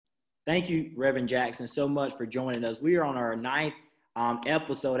Thank you, Reverend Jackson, so much for joining us. We are on our ninth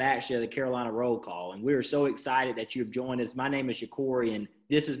episode, actually, of the Carolina Roll Call, and we are so excited that you've joined us. My name is Shakori, and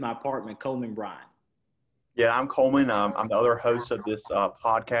this is my partner, Coleman Bryan. Yeah, I'm Coleman. I'm the other host of this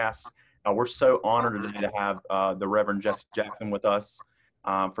podcast. We're so honored today to have the Reverend Jesse Jackson with us.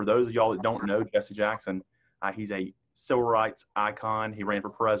 For those of y'all that don't know Jesse Jackson, he's a civil rights icon. He ran for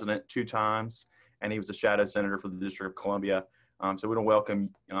president 2 times, and he was a shadow senator for the District of Columbia. So we want to welcome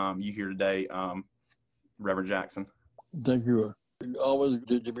you here today, Reverend Jackson. Thank you. Always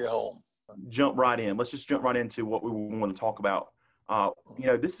good to be home. Jump right in. Let's just jump right into what we want to talk about.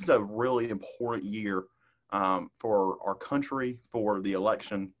 This is a really important year for our country, for the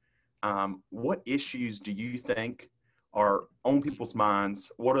election. What issues do you think are on people's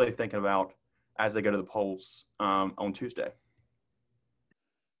minds? What are they thinking about as they go to the polls on Tuesday?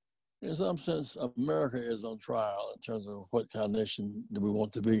 In some sense, America is on trial in terms of what kind of nation do we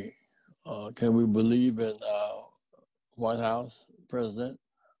want to be. Can we believe in a White House president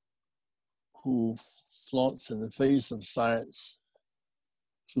who flaunts in the face of science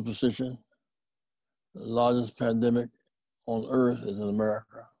superstition? The largest pandemic on earth is in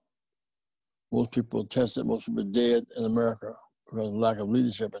America. Most people tested, most people dead in America because of lack of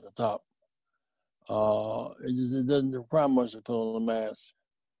leadership at the top. It doesn't require much to put on a mask,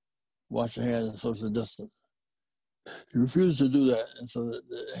 wash your hands, and social distance. You refuse to do that, and so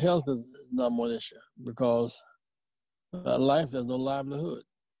the health is not one issue because life, there's no livelihood.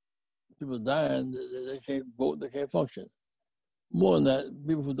 People dying, they can't vote, they can't function. More than that,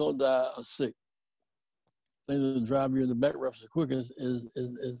 people who don't die are sick. Things that drive you in the bankruptcy quickest is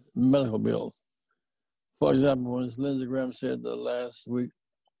medical bills. For example, when Lindsey Graham said last week,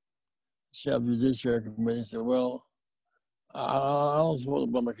 Chair of the Judiciary Committee said, well, I don't suppose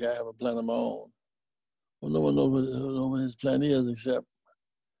Obamacare have a plan of my own. Well, no one knows what his plan is except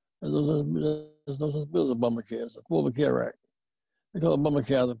there's no such bill as Obamacare. It's a Affordable Care Act. They call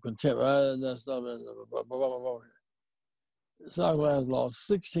Obamacare as a contempt. That's not Obamacare. South Carolina has lost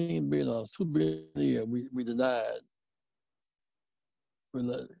 $16 billion, $2 billion a year. We denied.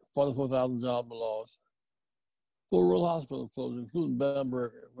 44,000 jobs were lost. 4 rural hospitals closed, including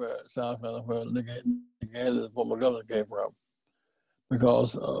Bamberg, where South Carolina, where Nick Haley, the former governor, came from,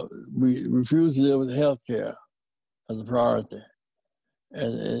 because we refused to deal with health care as a priority.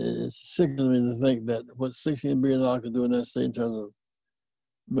 And it's sickening to think that what $16 billion can do in that state in terms of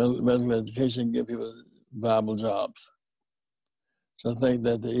medical education, give people viable jobs. So I think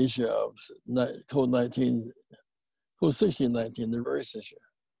that the issue of COVID-19, COVID-16-19, the race issue.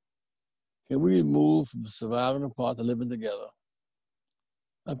 Can we move from surviving apart to living together?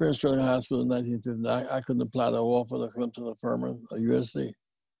 I finished Sterling High School in 1950. I couldn't apply to Wofford or Clemson or Furman or USC.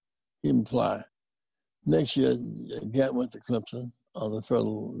 He didn't apply. Next year, Gant went to Clemson on the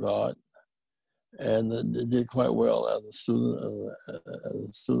Federal Guard, and they did quite well as a student,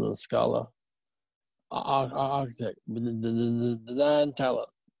 a scholar, architect. But the denying talent,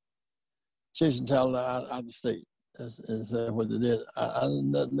 chasing talent out of the state. Is what they did. I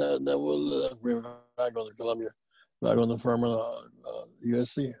never will agree if I go to Columbia, if I go to Furman or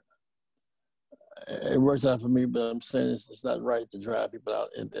USC. It works out for me, but I'm saying it's not right to drive people out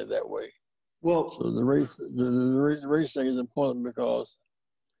in that way. Well, so the race thing is important because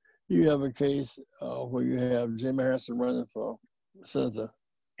you have a case where you have Jamie Harrison running for senator.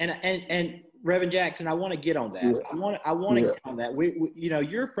 And Reverend Jackson, I want to get on that. Yeah. I want to get on that. We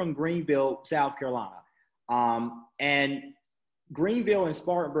you're from Greenville, South Carolina. And Greenville and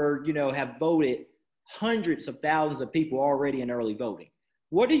Spartanburg, have voted hundreds of thousands of people already in early voting.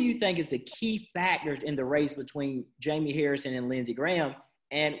 What do you think is the key factors in the race between Jamie Harrison and Lindsey Graham?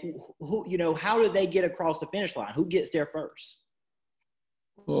 And who, how do they get across the finish line? Who gets there first?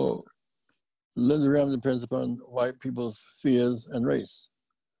 Well, Lindsey Graham depends upon white people's fears and race.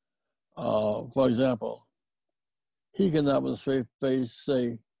 For example, he cannot with a straight face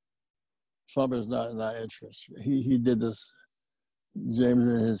say, Trump is not in our interest. He did this, James,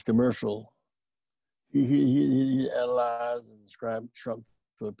 in his commercial. He analyzed and described Trump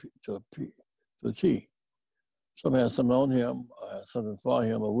to a T. Trump has something on him, something for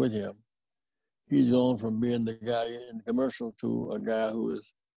him or with him. He's gone from being the guy in the commercial to a guy who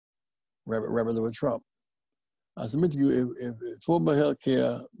is representative with Trump. I submit to you, if affordable health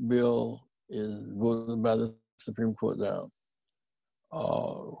care bill is voted by the Supreme Court down,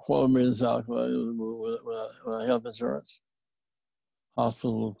 $250,000 in South Carolina with health insurance.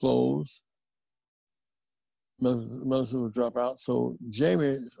 Hospitals will close. Most will drop out. So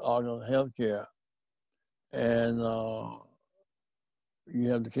Jamie argued on health care. And you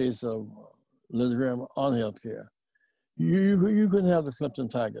have the case of Lindsey Graham on health care. You couldn't have the Clemson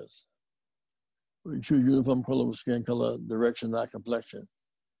Tigers We choose uniform color, skin color, direction, not complexion.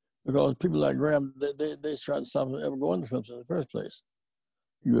 Because people like Graham, they tried to stop him ever going to Clemson in the first place.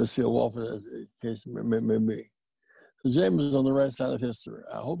 USC or Wofford, as the case may be. So James is on the right side of history.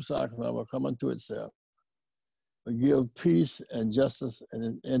 I hope South Carolina will come unto itself, but give peace and justice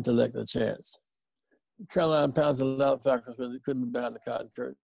and intellect a chance. Carolina passed a lot of factors, but it couldn't be behind the cotton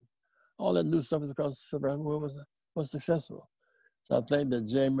curtain. All that new stuff is because was successful. So I think that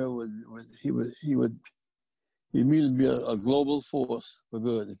Jamie would immediately be a global force for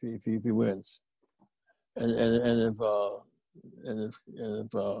good if he wins. And if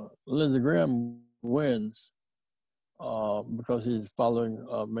Lindsey Graham wins, because he's following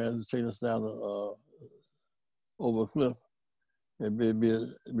a man who's taking us down over a cliff, it'd be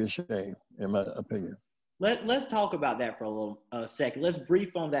a shame, in my opinion. Let's talk about that for a second. Let's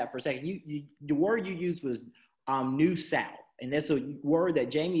brief on that for a second. The word you used was New South, and that's a word that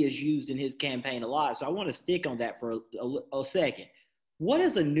Jamie has used in his campaign a lot. So I want to stick on that for a second. What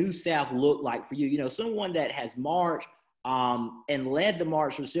does a New South look like for you? You know, someone that has marched and led the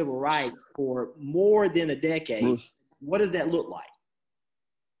March for Civil Rights for more than a decade. Bruce, what does that look like?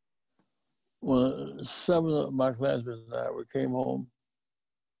 Well, 7 of my classmates and I, we came home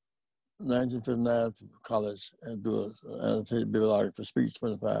 1959 from college and do an annotated bibliography for Speech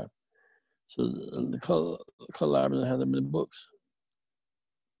 25. So the color library had them in books.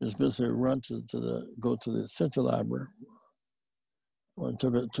 It's basically go to the central library. When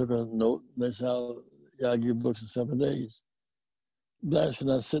took a note, they said, "I'll give books in 7 days." Blacks could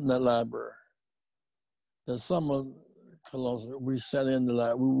not sit in that library. That summer, we sat in the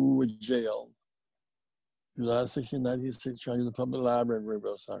library. We were jailed. July 16, 1986, trying to use the public library in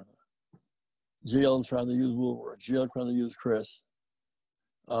Greenville, South Carolina. Jail trying to use Woolworth. Jail trying to use Chris.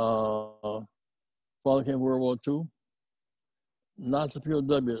 Father came World War II. Nazi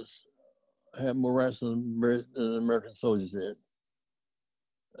POWs had more rights than American soldiers did.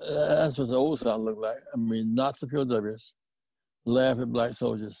 That's what the old South looked like. I mean, Nazi POWs laugh at black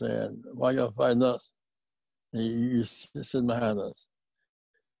soldiers saying, "Why y'all fighting us? And you're sitting behind us."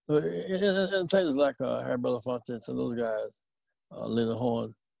 So, and things like Harry Belafonte and those guys, Leonard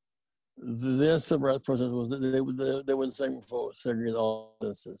Horn, their civil rights protest was they were the same for segregated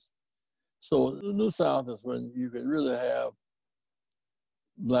audiences. So the New South is when you can really have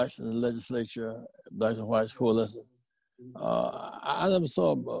blacks in the legislature, blacks and whites coalescing. I never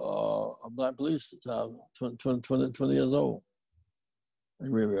saw a black police child 20 years old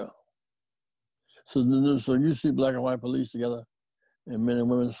in Greenville. So you see black and white police together, and men and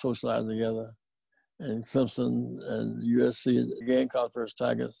women socialize together, and Clemson and USC, Gamecock versus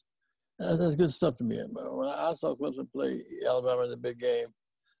Tigers. That's good stuff to me. When I saw Clemson play Alabama in the big game,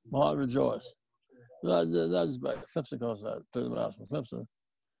 my heart rejoiced. Not just by Clemson because I 30 miles from Clemson,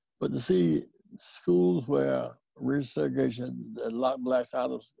 but to see schools where racial segregation that locked blacks out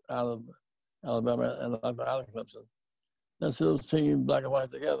of Alabama and out of Clemson. That's those teams, black and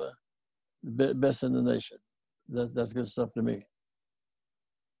white together, the best in the nation. That's good stuff to me.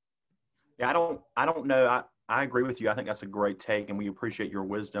 Yeah, I don't know. I agree with you. I think that's a great take, and we appreciate your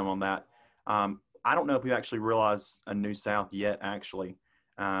wisdom on that. I don't know if we actually realize a New South yet, actually.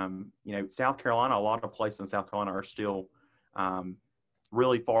 South Carolina, a lot of places in South Carolina are still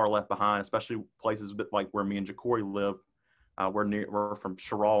really far left behind, especially places like where me and Jacory live. We're from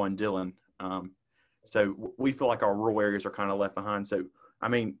Sherrall and Dillon. So we feel like our rural areas are kind of left behind. So, I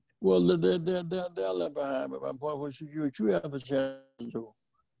mean. Well, they're left behind, but my point was you have a chance to.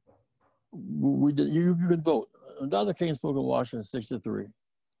 You can vote. Dr. King spoke in Washington in 63.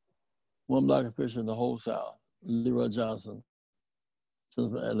 One black official in the whole South, Leroy Johnson. So,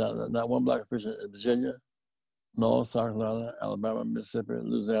 not one black official in Virginia, North, South Carolina, Alabama, Mississippi,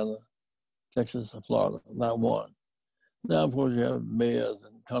 Louisiana, Texas, and Florida. Not one. Now, of course, you have mayors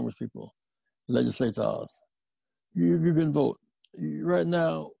and congresspeople, legislators. You can vote. Right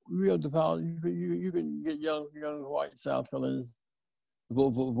now, we have the power. You can get young white South Carolinians to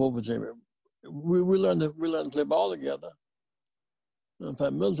vote for Jamie. We learn to play ball together. In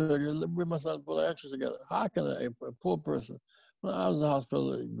fact, military, we must learn to put our actions together. How can a poor person? When I was in the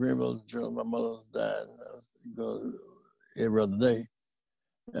hospital at Greenville, my mother was dying. I go every other day.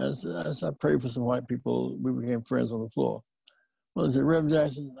 And as I prayed for some white people, we became friends on the floor. Well, I said, Reverend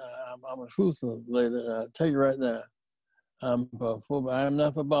Jackson, I'm a truthful lady. I tell you right now, I am not for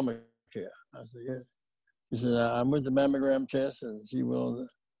Obamacare. I said, yeah. She said, I went to mammogram test, and she will.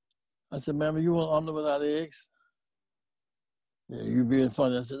 I said, Mama, you want omelet without eggs? Yeah, you being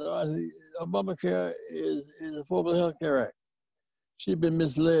funny. I said, no, Obamacare is a Affordable Health Care Act. She'd been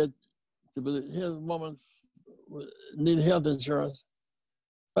misled to believe here's a woman needed health insurance,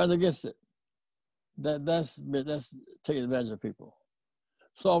 fighting against it. that's taking advantage of people.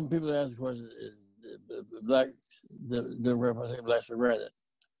 So often people ask the question, blacks, the Democrats take blacks for granted.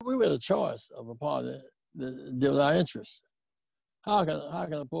 We had a choice of a party that deal with our interests. How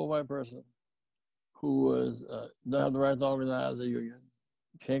can a poor white person who don't have the right to organize a union,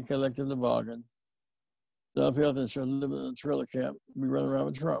 can't collect in the bargain, don't have health insurance, live in a trailer camp, be running around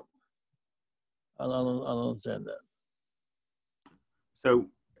with Trump? I don't understand that. So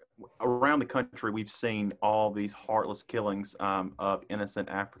around the country, we've seen all these heartless killings of innocent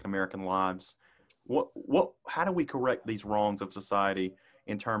African American lives. How do we correct these wrongs of society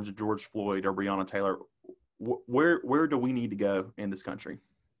in terms of George Floyd or Breonna Taylor? Where do we need to go in this country?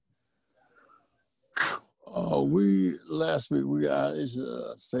 Last week we issued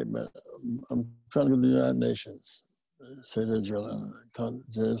a statement. I'm trying to go to the United Nations, say to Israel,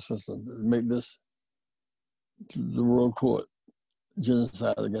 make this to the World Court,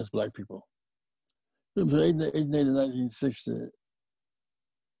 genocide against black people. From 1880 to 1960,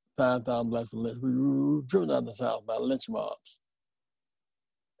 5,000 blacks were lynched. We were driven out of the South by lynch mobs.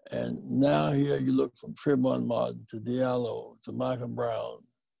 And now here you look from Trayvon Martin to Diallo to Michael Brown.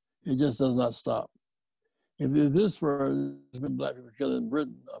 It just does not stop. If this were black people killed in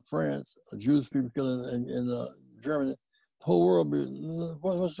Britain or France, or Jewish people killed in Germany, the whole world would be,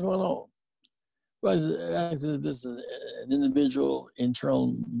 what's going on? But actually, this is an individual,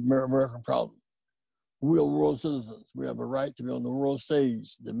 internal American problem. We are world citizens. We have a right to be on the world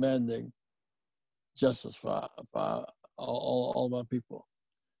stage demanding justice for all of our people.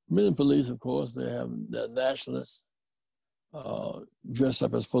 Many police, of course, they have their nationalists dressed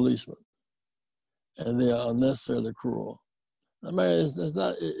up as policemen, and they are unnecessarily cruel. I mean, it's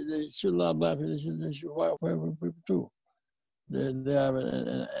not, they shoot a lot of black people, they shoot white people too. They have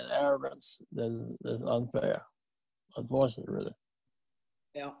an arrogance that's unfair, unfortunately, really.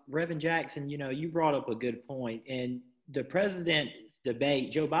 Now, Reverend Jackson, you brought up a good point. In the president's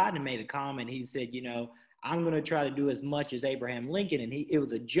debate, Joe Biden made a comment. He said, I'm going to try to do as much as Abraham Lincoln. And it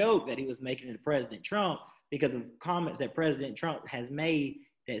was a joke that he was making to President Trump because of comments that President Trump has made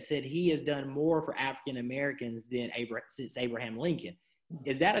that said he has done more for African Americans than since Abraham Lincoln.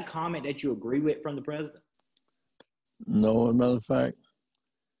 Is that a comment that you agree with from the president? No, as a matter of fact,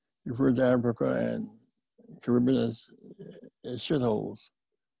 you referred to Africa and Caribbean as shitholes.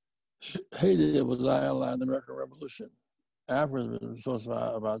 Haiti was our ally in the American Revolution. Africa has been source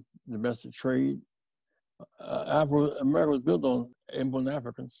about domestic trade. America was built on inborn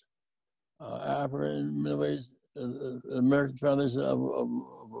Africans. Africa, in many ways, the American foundation of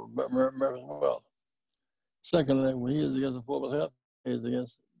American wealth. Secondly, when he is against affordable health, he is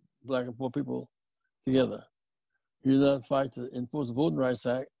against black and poor people together. He did not fight to enforce the Voting Rights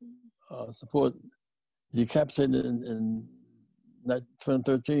Act, support decapitated in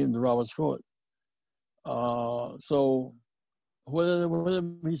 2013 the Roberts Court. So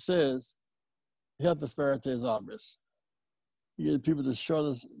whatever he says, health disparity is obvious. You get people the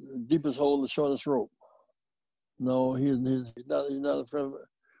shortest, deepest hole, the shortest rope. No, he's not a friend of it.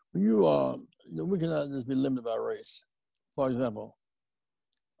 When you are, we cannot just be limited by race. For example,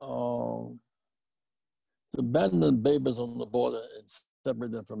 to abandon babies on the border and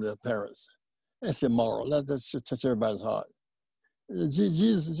separate them from their parents, that's immoral. That should touch everybody's heart.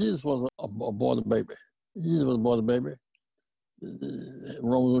 Jesus was a border baby. Jesus was a border baby.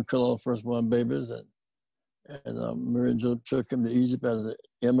 Romans would kill all the firstborn babies, and Mary and Joseph took him to Egypt as an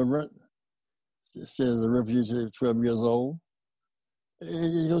immigrant. She said as a refugee, he was 12 years old.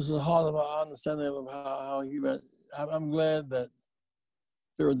 It was the heart of our understanding of how he went. I'm glad that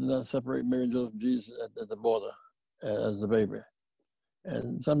Pharaoh did not separate Mary and Joseph from Jesus at the border as a baby.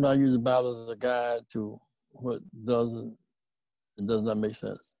 And sometimes I use the Bible as a guide to what does and does not make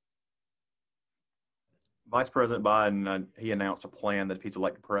sense. Vice President Biden, he announced a plan that if he's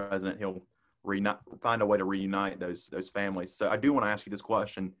elected president, he'll find a way to reunite those families. So I do want to ask you this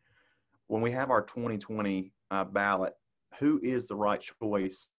question. When we have our 2020 ballot, who is the right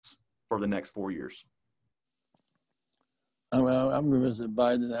choice for the next 4 years? I'm going to visit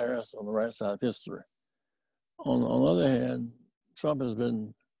Biden and Harris on the right side of history. On the other hand, Trump has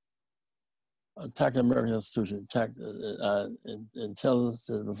been attacking American institutions, attacked intelligence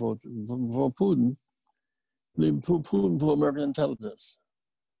before Putin. Putin for American intelligence.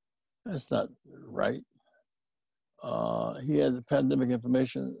 That's not right. He had the pandemic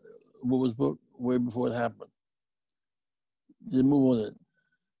information, what was booked way before it happened. Didn't move on it.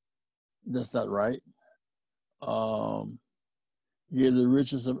 That's not right. He had the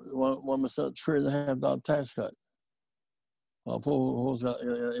richest $1.5 trillion tax cut. Poor got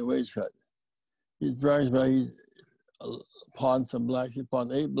a wage cut. He brags about he's pardoned some blacks. He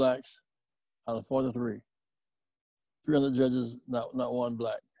pardoned 8 blacks of 43. 300 judges, not one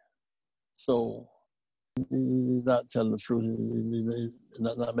black. So he's not telling the truth. He's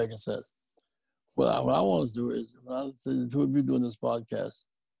not making sense. What I want to do is, when I say the two of you doing this podcast,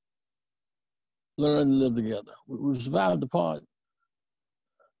 learn to live together. We survived the part.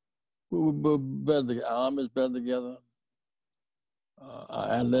 We're better together. Our army is better together. Our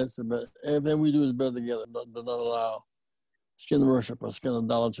athletes are better. Everything we do is better together. Do not allow skin worship or skin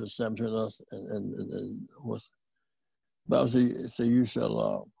idolatry to stand between us and what's. But obviously, so you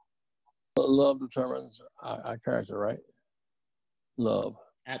shall love determines our character, right? Love.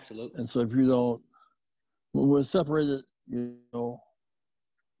 Absolutely. And so if you don't, when we're separated, you know,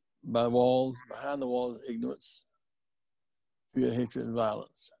 by walls, behind the walls, ignorance, fear, hatred, and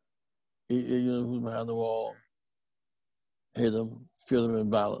violence. Ignorance who's behind the wall, hate them, fear them,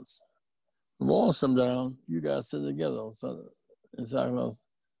 and violence. The walls come down, you guys sit together on Sunday, in Sacramento.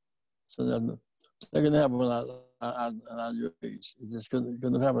 Sunday. That can happen when I'm your age. It just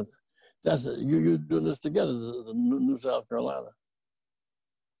couldn't happen. That's it. You're doing this together, the New South Carolina.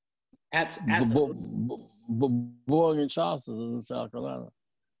 Absolutely. Boeing and Charleston is New South Carolina.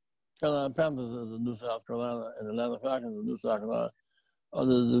 Carolina Panthers is the New South Carolina, and Atlanta Falcons is New South Carolina.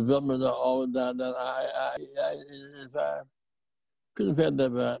 The development of all that if I couldn't have had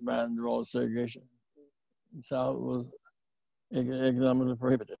that behind the wall of segregation. That's how it was economically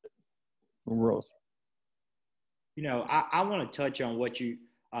prohibited from growth. You know, I want to touch on what you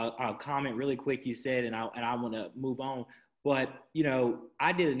a comment really quick you said, and I want to move on. But you know,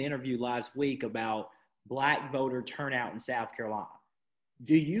 I did an interview last week about Black voter turnout in South Carolina.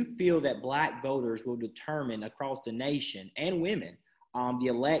 Do you feel that Black voters will determine across the nation and women the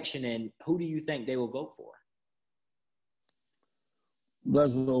election, and who do you think they will vote for?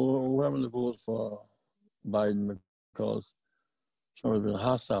 Blacks will having to vote for Biden because Trump has been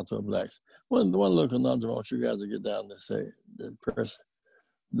hostile to blacks. One little conundrum I want you guys to get down to say,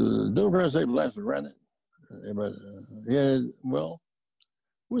 the Democrats take blacks for granted. Yeah, well,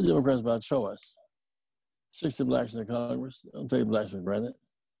 we're Democrats by choice. 60 blacks in the Congress, don't take blacks for granted.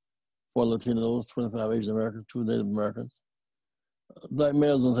 4 Latinos, 25 Asian Americans, 2 Native Americans. Black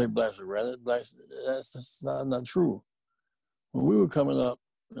males don't take blacks for granted. Blacks, that's not true. When we were coming up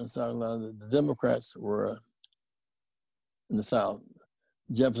in South Carolina, the Democrats were in the South.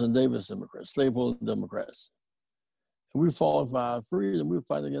 Jefferson Davis Democrats, slaveholding Democrats. And we fought for our freedom. We were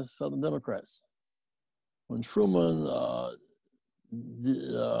fighting against Southern Democrats. When Truman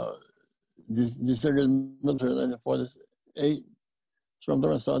desegregated the military in 1948,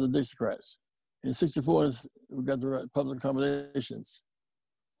 Trump started the Dixiecrats. In 1964, we got the public accommodations.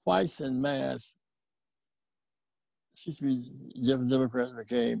 Whites en masse, 63 Jefferson Democrats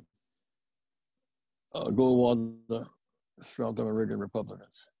became Goldwater, Trump, and Reagan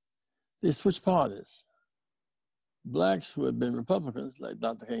Republicans. They switched parties. Blacks who had been Republicans, like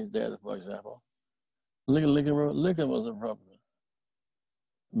Dr. King's dad, for example, Lincoln was a Republican.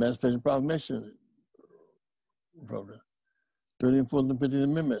 Emancipation Proclamation, Republican. 13th, 14th, and 15th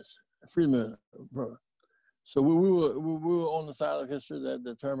Amendments, Freedom Amendment. So we were on the side of history that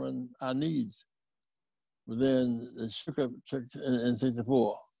determined our needs. But then it shook up in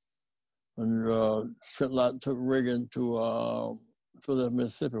 1964 when Trent Lott took Reagan to Philadelphia,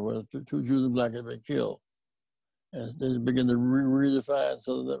 Mississippi, where 2 Jews and blacks had been killed. As they began to redefine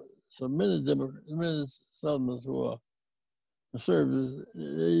so many Southerners who are conservatives, they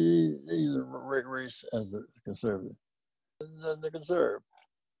use the race as a conservative. They conserve.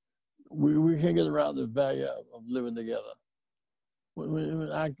 We can't get around the value of living together.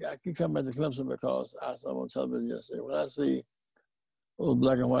 I keep coming back to Clemson because I saw on television yesterday. When I see those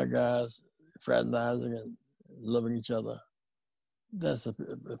black and white guys fraternizing and loving each other, that's a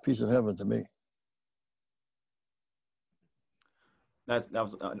piece of heaven to me. That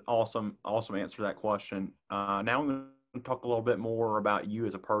was an awesome answer to that question. Now I'm going to talk a little bit more about you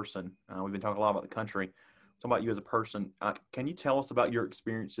as a person. We've been talking a lot about the country. So about you as a person. Can you tell us about your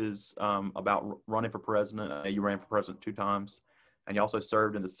experiences about running for president? You ran for president 2 times, and you also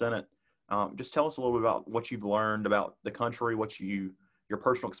served in the Senate. Just tell us a little bit about what you've learned about the country, your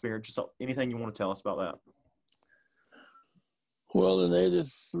personal experience, just anything you want to tell us about that. Well, in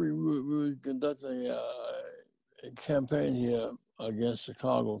 '83, we were conducting a campaign here against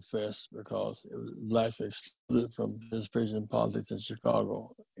Chicago Fest because it was blacks were excluded from participation in politics in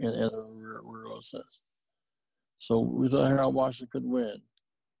Chicago in a rural sense. So we thought Harold Washington could win.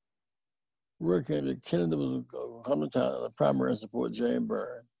 Word came that Kennedy was going to come to town in the primary and support Jane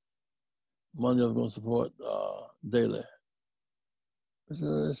Byrne. Monday was going to support Daley. It's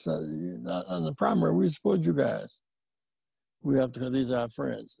not in the primary, we support you guys. We have to, because these are our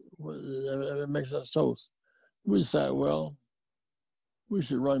friends. It makes us toast. We decide, well, we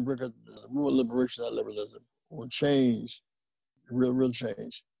should run brick at rural liberation, not liberalism, or change, real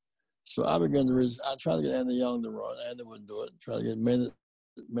change. So I began to I tried to get Andy Young to run. Andy wouldn't do it. Tried to get Many,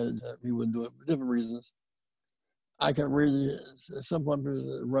 he wouldn't do it for different reasons. I kept raising, at some point,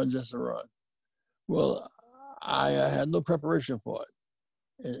 people run just to run. Well, I had no preparation for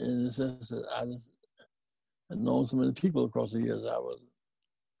it, in the sense that I just had known so many people across the years. I was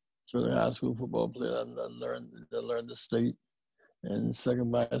certainly a high school football player. I learned the state, and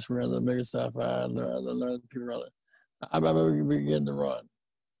second bias ran the Mega Sci-Fi. I learned people around it. I remember we began to run.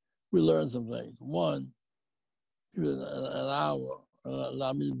 We learned some things. One, people an hour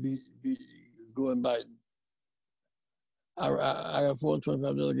allowed me to be going Biden. I got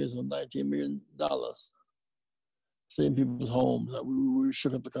 425 delegations on $19 million. Saving people's homes. We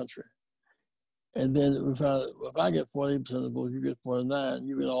shook up the country. And then we found if I get 40% of the vote, you get 49,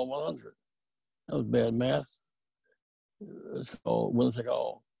 you get all 100. That was bad math. It's called winner take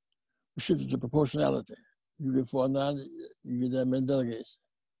all. We shifted to proportionality. You get 49, you get that many delegates.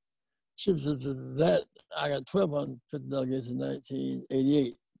 Shifted to that, I got 1,250 delegates in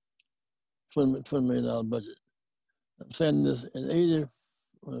 1988, $20 million budget. I'm saying this in 80,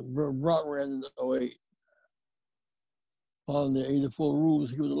 Brock ran in 08. Following the 84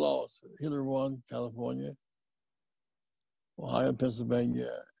 rules, he would have lost. Hillary won California, Ohio, Pennsylvania,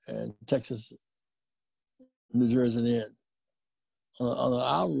 and Texas, New Jersey, and the end. On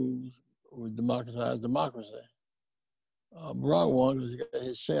our rules, we democratized democracy. Brock won because he got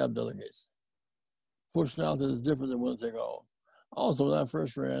his share of delegates. Proportionality is different than winner take all. Also, when I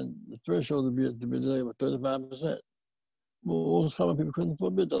first ran, the threshold to be delegated was 35%. Most common people couldn't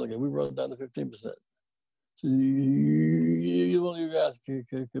afford to be a delegate. We brought it down to 15%. So one of you guys could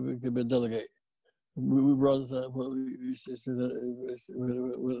be a delegate. We brought it up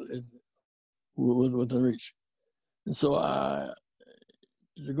within reach. And so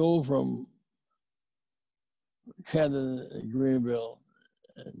to go from Canada and Greenville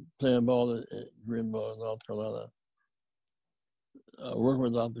and playing ball at Greenville, North Carolina, working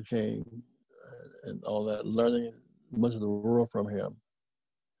with Dr. King and all that, learning much of the world from him,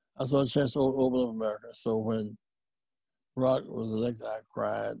 I saw a chance to open up America. So when Brock was elected, I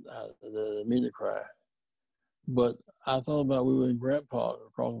cried. I didn't mean to cry. But I thought about we were in Grant Park,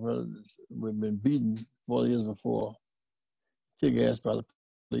 across the we'd been beaten 40 years before, kick ass by the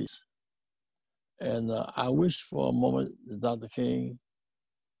police. And I wished for a moment that Dr. King,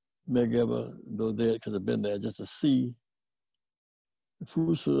 Meg Ever, though they could have been there, just to see the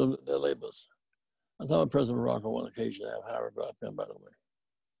fruits of their labors. I thought President Barack on one occasion, I have Harvard about him, by the way.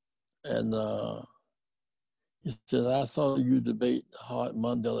 And he said, I saw you debate Hart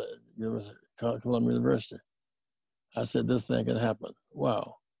Mandela at Columbia University. I said, this thing can happen.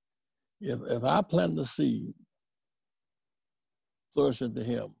 Wow. If I plant the seed, flourish into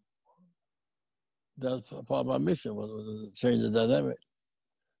him, that's part of my mission, was to change the dynamic.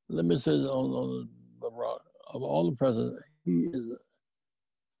 Let me say on Barack, of all the presidents, he is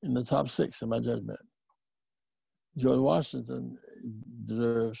in the top 6 in my judgment. George Washington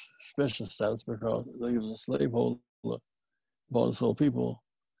deserves special status because he was a slaveholder, bought and sold people.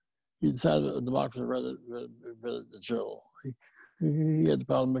 He decided a democracy rather than the general. He had the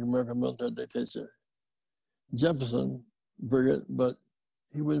power to make America a military dictatorship. Jefferson, brilliant, but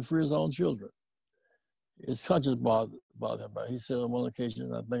he wouldn't free his own children. His conscience bothered him. He said on one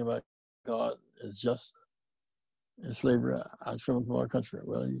occasion, I think about God is just. In slavery, I trim from our country.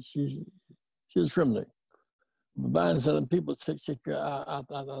 Well, she was trembling. Biden said, people take out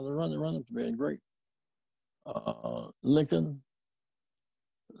running for being great. Lincoln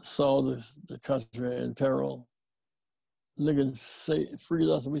saw the country in peril. Lincoln freed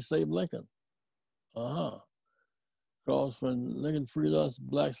us and we saved Lincoln. Because when Lincoln freed us,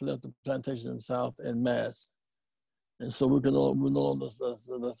 blacks left the plantation in the South en masse. And so we no longer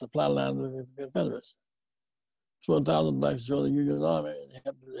the supply line of the Confederates. 12,000 blacks joined the Union Army and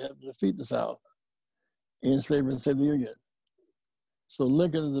helped defeat the South in slavery and save the Union. So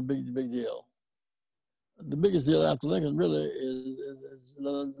Lincoln is a big deal. The biggest deal after Lincoln really is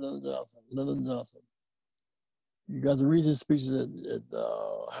Lyndon Johnson. You got to read his speeches at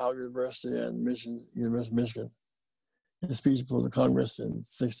Howard University and University of Michigan. His speech before the Congress in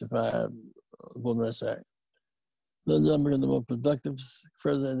 '65, Voting Rights Act. Lyndon Johnson became the most productive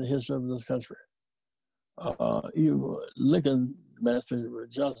president in the history of this country. Even Lincoln, Master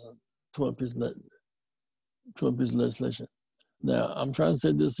Johnson, 12 piece of legislation. Now, I'm trying to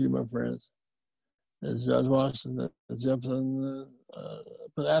say this to you, my friends. As George Washington, as Jefferson,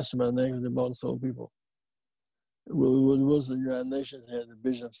 put Astor by the name because they bought and sold people. was the United Nations had the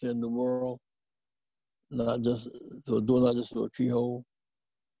vision of seeing the world, not just through a door, not just through a keyhole.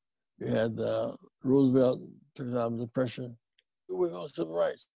 You had Roosevelt took out the pressure. We on civil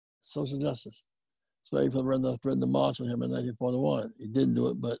rights, social justice. So he threatened to march with him in 1941. He didn't do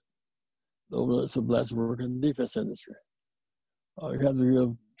it, but over to blacks work in the defense industry. You have to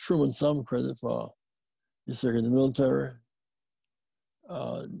give Truman some credit for his serving in the military.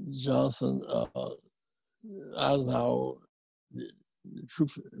 Johnson, Eisenhower, the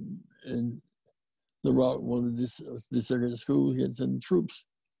troops in Iraq wanted to desegregate the school. He had sent troops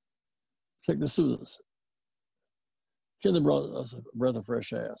take the students. Kennedy brought us a breath of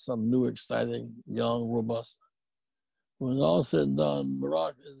fresh air, something new, exciting, young, robust. When it's all said and done,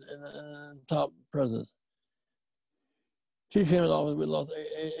 Barack and top presidents, he came in office, we lost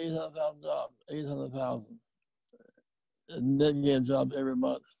 800,000 jobs, 800,000. Net gained jobs every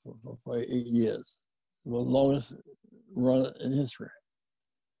month for 8 years. It was the longest run in history.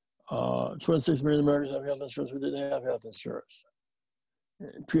 26 million Americans have health insurance. We didn't have health insurance.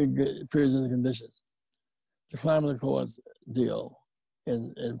 Pre-existing conditions. The climate accords deal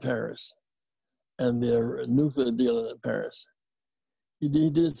in Paris and the nuclear deal in Paris. He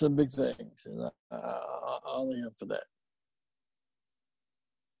did some big things, and I honor him for that.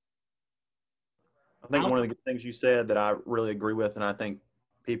 I think one of the good things you said that I really agree with, and I think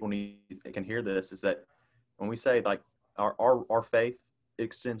people can hear this, is that when we say like our faith, it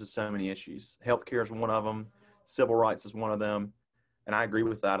extends to so many issues. Healthcare is one of them. Civil rights is one of them. And I agree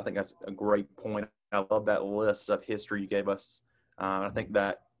with that. I think that's a great point. I love that list of history you gave us. I think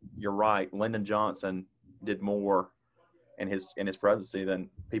that you're right. Lyndon Johnson did more in his presidency than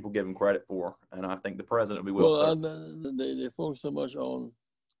people give him credit for. And I think the president will. Well, they focus so much on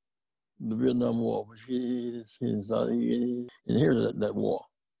the Vietnam War, which he inherited that war.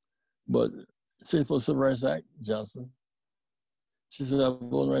 But say for the Civil Rights Act, Johnson. Since the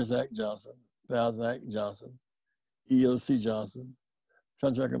Voting Rights Act, Johnson. Thousand Act, Johnson. EOC, Johnson.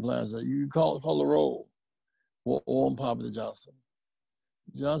 Contract Compliance Act. You call the roll. War and poverty, Johnson.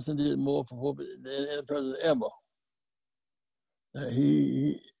 Johnson did more for hope than any president ever.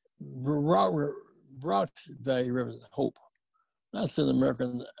 Brock's value represents hope. Not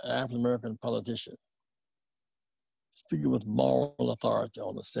an African-American politician speaking with moral authority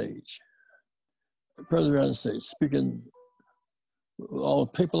on the stage. The President of the United States speaking on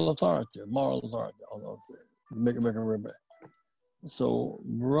papal authority, moral authority on the stage. Make America remember. So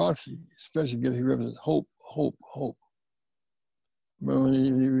Barack, especially he represents hope. Remember when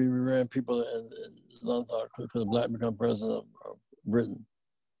he ran people in London, could a black become president of Britain?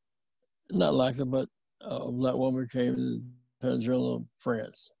 Not likely, but a black woman came to Attorney General of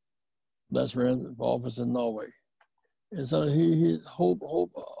France. That's ran for office in Norway. And so he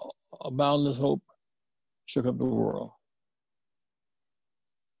a boundless hope, shook up the world.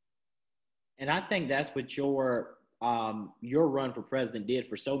 And I think that's what your run for president did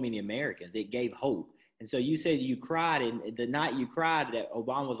for so many Americans. It gave hope. And so you said you cried, and the night you cried that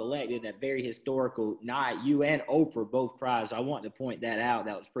Obama was elected, that very historical night, you and Oprah both cried. So I want to point that out.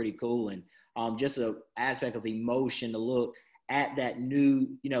 That was pretty cool. And just an aspect of emotion to look at that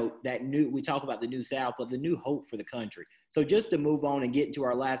new, we talk about the new South, but the new hope for the country. So just to move on and get into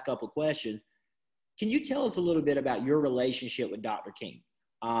our last couple of questions, can you tell us a little bit about your relationship with Dr. King?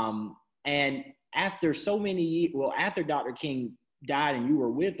 And after so many years, after Dr. King died and you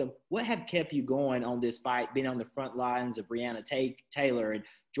were with him, what have kept you going on this fight, being on the front lines of Breonna Taylor and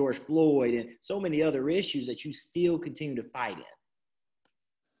George Floyd and so many other issues that you still continue to fight in?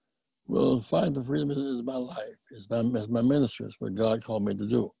 Well, fighting for freedom is my life. It's my ministry. It's what God called me to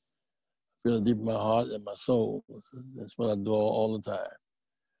do. I feel it deep in my heart and my soul. That's what I do all the time.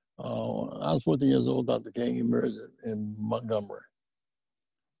 I was 14 years old. Dr. King emerged in Montgomery.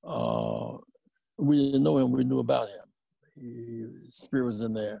 We didn't know him. We knew about him. His spirit was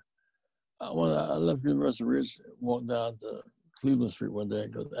in there. When I left University Ridge, walked down to Cleveland Street one day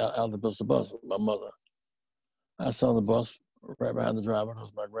because out to bus with my mother. I saw the bus right behind the driver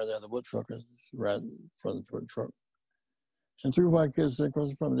because my granddad had a wood truck and right in front of the truck. And three white kids sitting across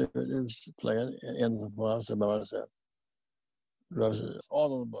the front of it. They was playing in the bus. I said by myself. The driver said,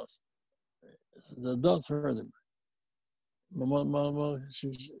 all on the bus. The adults heard him. My mother,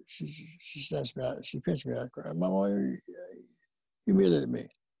 she snatched me out. She pinched me. I cried. Mama, you humiliated me.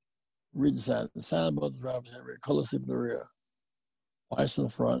 Read the sign. The sign above the driver's head read, color sleep in the rear. Whites in the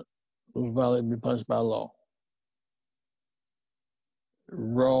front. Those violated be punished by law.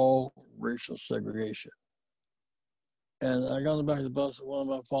 Raw racial segregation. And I got on the back of the bus, and one of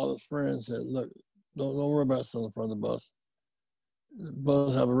my father's friends said, look, don't worry about sitting in the front of the bus. The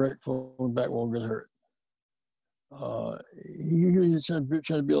bus have a wreck, phone back won't get hurt. Uh, he's trying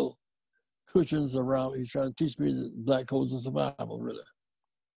to build cushions around. He's trying to teach me the black codes of survival, really.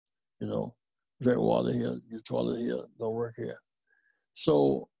 You know, drink water here, use toilet here, don't work here.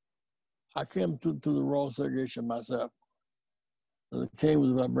 So I came to the raw segregation myself. And it came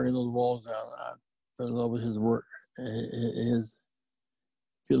was about bringing those walls down. I fell in love with his work and his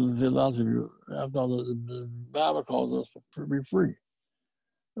philosophy. After all, the Bible calls us to be free.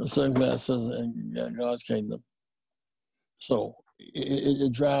 The second class says in God's kingdom. So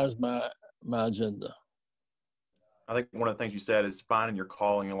it drives my agenda. I think one of the things you said is finding your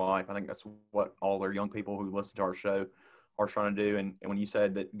calling in life. I think that's what all our young people who listen to our show are trying to do. And when you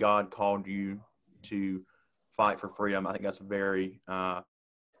said that God called you to fight for freedom, I think that's a very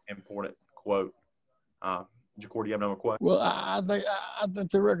important quote. Jacory, do you have another quote? Well, I think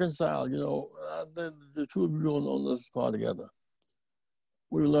to reconcile, you know, the two of you going on this part together.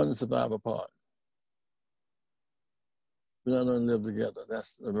 We learn to survive apart. We're not learning to live together.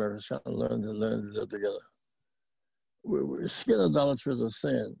 That's Americans trying to learn to live together. Skin idolatry is a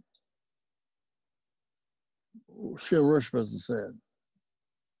sin. Sheer worship is a sin.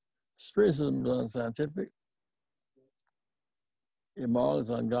 Spiritism is unscientific. Immoral is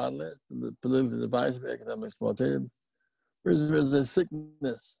ungodly, politically divisive, economic exploitative. There's a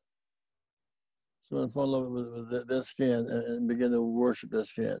sickness. So fall in love with their skin and begin to worship their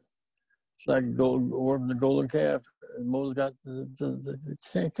skin. It's like worshiping the golden calf, and Moses got the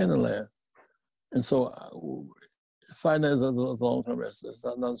Canaan land. And so fighting is a long-term race. It's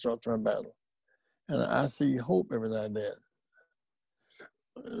not a short-term battle. And I see hope every now and then.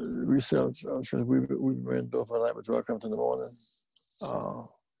 We ran door for a night before I come in the morning.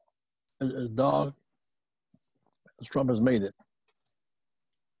 As dark as Trump has made it,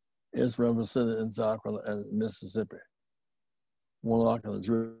 it's represented in South Carolina and Mississippi. Warnock and the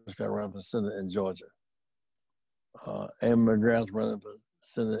Jewish guy running for Senate in Georgia. Amy McGrath's running for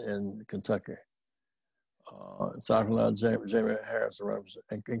Senate in Kentucky. South Carolina, Jamie Harris running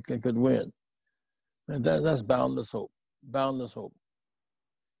and could win. And that's boundless hope. Boundless hope.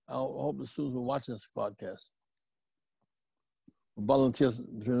 I hope the students will watch this podcast. Volunteers,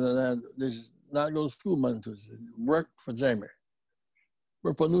 they should not go to school Monday, Tuesday. Work for Jamie.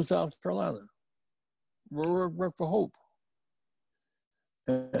 Work for New South Carolina. Work for hope.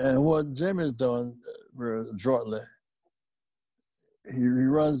 And what Jamie has done very adroitly, he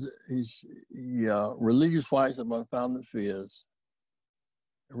relieves whites of unfounded fears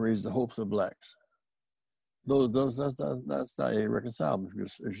and raises the hopes of blacks. That's not irreconcilable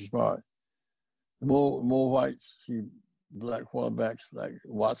if you're smart. The more whites see black quarterbacks like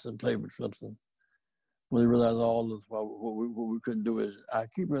Watson play with Clemson, when they realize all of what we couldn't do is, I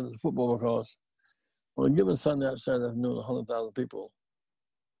keep running the football because on a given Saturday afternoon, 100,000 people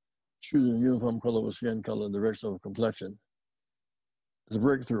choosing a uniform color over skin color and direction of complexion. It's a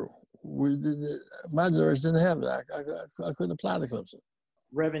breakthrough. My generation didn't have that. I couldn't apply to Clemson.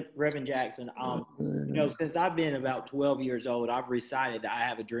 Reverend Jackson, you know, since I've been about 12 years old, I've recited I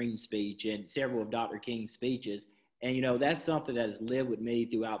Have a Dream speech and several of Dr. King's speeches. And, you know, that's something that has lived with me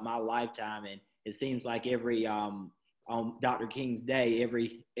throughout my lifetime. And it seems like every, on Dr. King's day,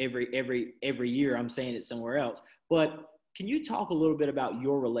 every year, I'm saying it somewhere else. But can you talk a little bit about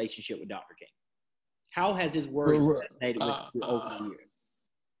your relationship with Dr. King? How has his words resonated with you over the years?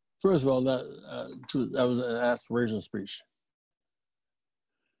 First of all, that was an aspiration speech.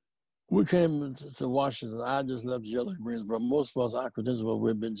 We came to Washington. I just left jail in Greensboro. Most of us, our credentials were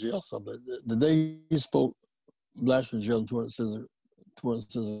we've been in jail something. The day he spoke, blacks were in jail 200 citizens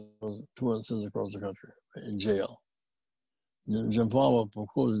across the country in jail. Jim Palmer, of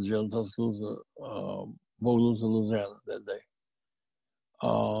course, in jail in Tuscaloosa, Bogalusa, Louisiana that day.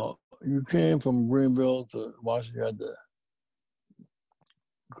 You came from Greenville to Washington, you had to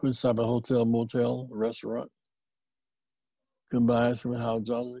couldn't stop at a hotel, motel, restaurant. Couldn't buy ice cream at Howard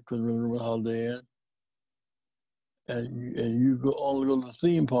Johnson, couldn't rent a room at Holiday Inn. And you could only go to the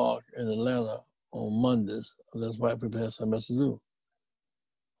theme park in Atlanta on Mondays, unless white people had something else to do.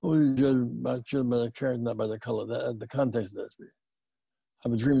 We judge by the character, not by the color. The context of that speech.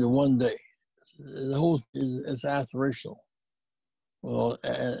 I've been dreaming of one day. The whole it's aspirational. Well,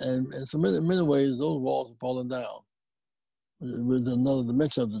 and so in many ways, those walls are falling down. With another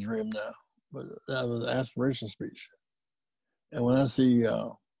dimension of the dream now. But that was an aspiration speech. And when I see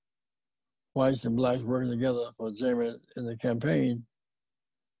whites and blacks working together for Jamie in the campaign,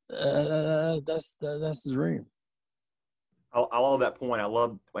 that's the dream. I love that point. I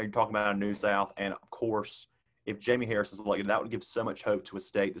love when you're talking about a New South. And, of course, if Jamie Harris is elected, that would give so much hope to a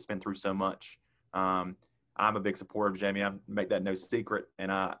state that's been through so much. I'm a big supporter of Jamie. I make that no secret,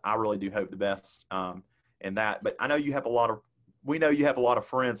 and I really do hope the best. and that. But I know you have we know you have a lot of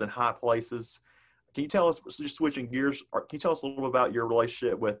friends in high places. Can you tell us, just switching gears, can you tell us a little bit about your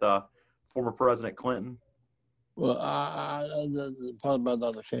relationship with former President Clinton? Well, the part about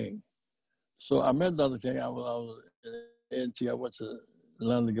Dr. King. So I met Dr. King. I was in NT. I went to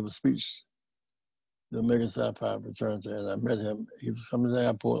Atlanta to give a speech, the American Sci-Fi fraternity, and I met him. He was coming to the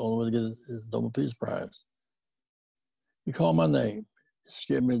airport on the way to get his Nobel Peace Prize. He called my name,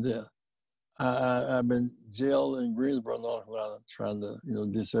 scared me to death. I've been jailed in Greensboro, North Carolina, trying to,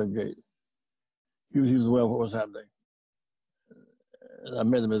 desegregate. He was aware of what was happening. And I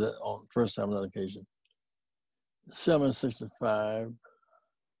met him on first time on that occasion. 765.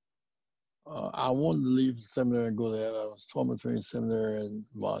 I wanted to leave the seminary and go there. I was torn between seminary and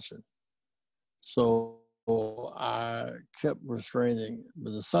marching. So I kept restraining.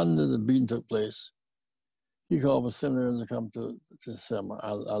 But the Sunday the beating took place, he called for seminarians to come to Selma.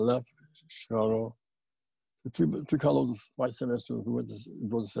 I left Chicago. The three colors of white seminary students who went to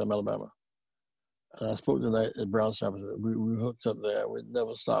go to Selma, Alabama. And I spoke tonight at Brown Chapel. We hooked up there. We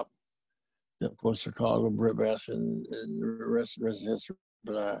never stopped. Of course, Chicago, Brett Bass, and the rest is history.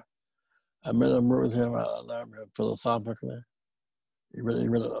 But I met him, worked with him. I learned him philosophically. He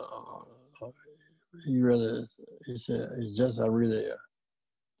said, I read a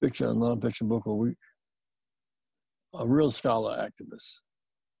fiction and non-fiction book a week. A real scholar activist.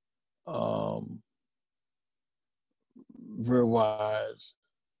 Very wise.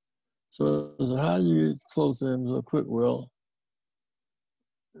 So how do you get close to him real quick? Well,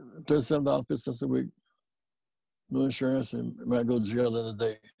 $37, 50 cents a week, no insurance, and might go to jail in a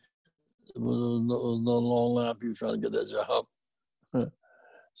day. There was no long line of people trying to get that job.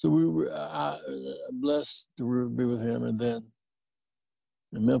 So we were blessed to be with him. And then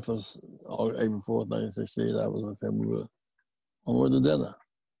in Memphis, April 4th, 1968, I was with him. We were on the way to dinner.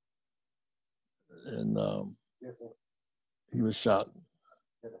 And he was shot.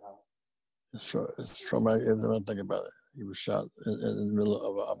 It's traumatic every time I think about it. He was shot in the middle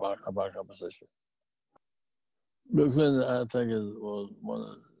of our conversation. Bill Clinton, I think, was one of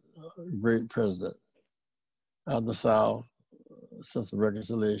the great presidents out of the South, sense of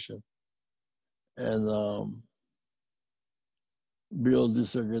reconciliation. And Bill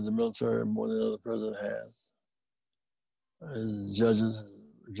desegregated the military more than any other president has. His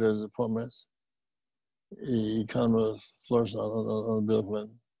judges appointments. He kind of flourished on Bill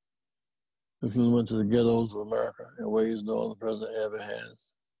Clinton. Bill Clinton went to the ghettos of America in ways no other president ever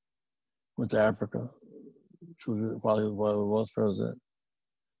has. Went to Africa, while he was president.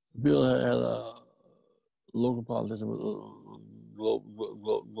 Bill had a local politician with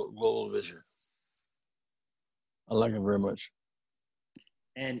global vision. I like him very much.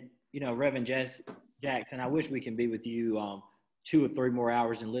 And, Reverend Jackson, I wish we can be with you 2 or 3 more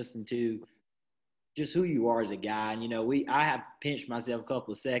hours and listen to just who you are as a guy. And, I have pinched myself a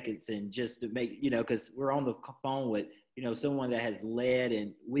couple of seconds and just to make, because we're on the phone with, someone that has led,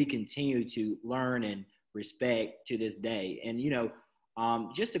 and we continue to learn and respect to this day. And,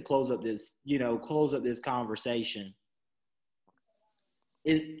 just to close up this conversation,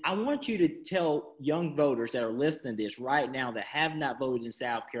 I want you to tell young voters that are listening to this right now that have not voted in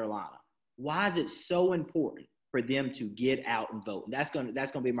South Carolina, why is it so important for them to get out and vote? And that's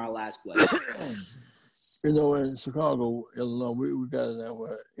gonna be my last question. In Chicago, Illinois, we got it now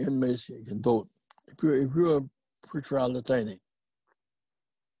where inmates can vote. If you're a pretrial detainee,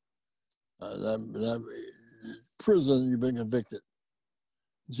 prison, you've been convicted.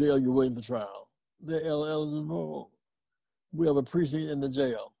 Jail, you're waiting for trial. They're eligible. We have a precinct in the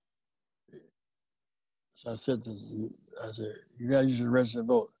jail. So I said, you guys should register and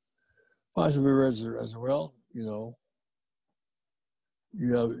vote. Why should we register? I said, well, you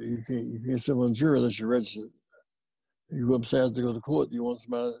can't sit on a jury unless you're registered. You go upstairs to go to court. You want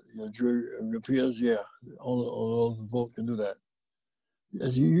somebody, jury appeals, yeah. Only those who vote can do that.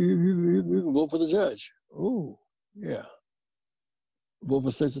 Yes, you can vote for the judge. Oh, yeah. Vote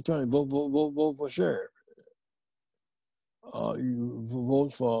for state's attorney. Vote for sheriff. You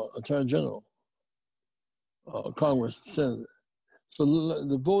vote for attorney general, Congress, Senate. So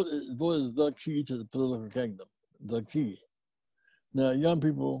the vote is the key to the political kingdom. The key. Now, young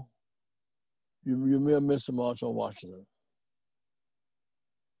people, you may have missed the March on Washington.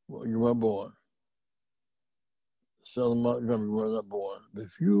 Well, you weren't born. Selma Montgomery were not born. But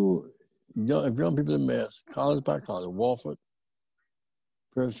if young people in mass, college by college, Wofford,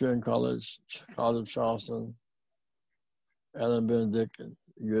 Presbyterian College of Charleston, Allen Benedict, and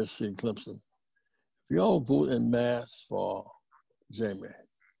USC Clemson, if you all vote in mass for Jamie,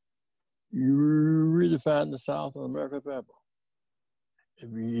 you redefine the South of America forever.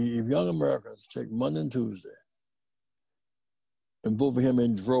 if young Americans take Monday and Tuesday and vote for him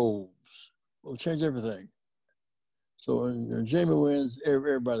in droves, it'll change everything. So when Jamie wins,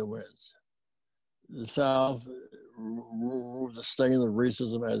 everybody wins. The South, the stain of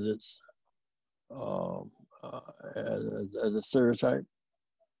racism as its as a stereotype.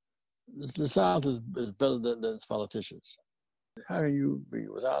 The South is better than its politicians. How can you be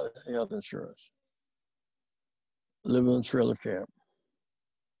without health insurance, living in a trailer camp,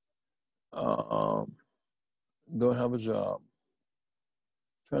 don't have a job,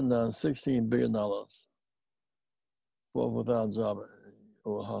 turn down $16 billion for without a job in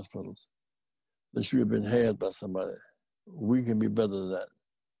old hospitals that should have been had by somebody? We can be better than that.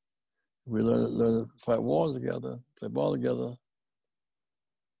 We learn to fight wars together, play ball together.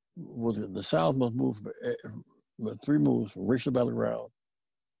 The South must move from 3 moves: from racial battleground,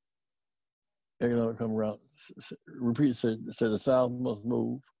 economic common ground. Repeat, say the South must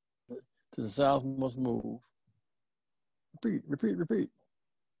move. To the South must move. Repeat.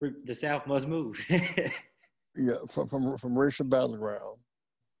 The South must move. Yeah, from racial battleground.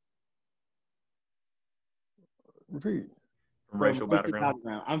 Repeat. From racial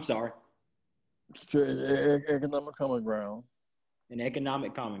background. I'm sorry. To economic common ground. An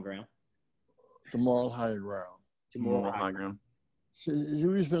economic common ground. To moral high ground. To moral high ground. See,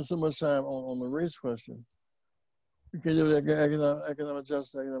 we spend so much time on the race question. We can do economic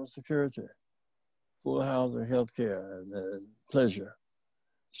justice, economic security, full housing, health care, and pleasure.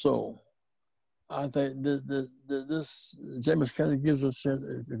 So I think this James Kennedy gives us,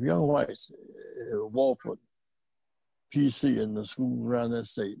 if young whites, Walford, PC, and the schools around that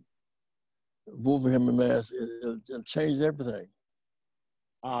state, vote for him in mass, it'll change everything.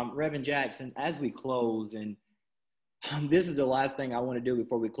 Reverend Jackson, as we close, and this is the last thing I want to do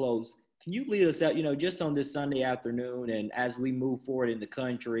before we close, can you lead us out, just on this Sunday afternoon, and as we move forward in the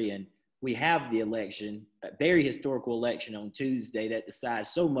country, and we have the election, a very historical election on Tuesday that decides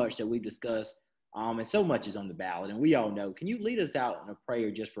so much that we've discussed, and so much is on the ballot, and we all know. Can you lead us out in a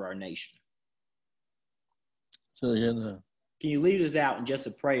prayer just for our nation? So again, can you lead us out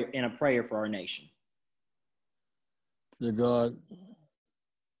in a prayer for our nation? Dear God,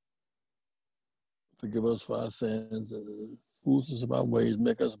 forgive us for our sins and foolishness of our ways,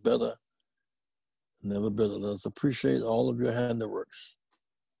 make us better, never better. Let us appreciate all of your handiworks.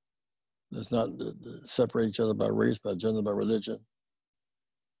 Let's not separate each other by race, by gender, by religion.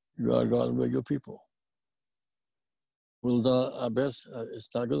 You are God and we're your people. We'll do our best. It's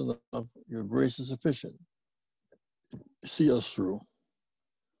not good enough. Your grace is sufficient. See us through.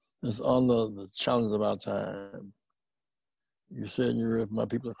 Let's honor the challenge of our time. You said in your word, my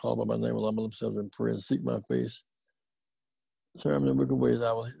people are called by my name, will humble themselves and pray and seek my face. Turn them wicked ways,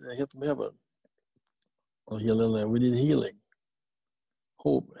 I will hear from heaven. On healing land. We need healing.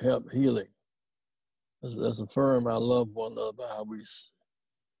 Hope, help, healing. Let's affirm our love one another by how we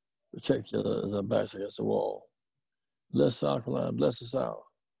protect each other as our backs against the wall. Bless South Carolina, bless the South.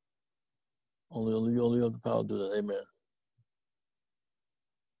 Only you have the power to do that. Amen.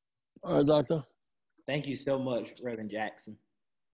 All right, Doctor. Thank you so much, Reverend Jackson.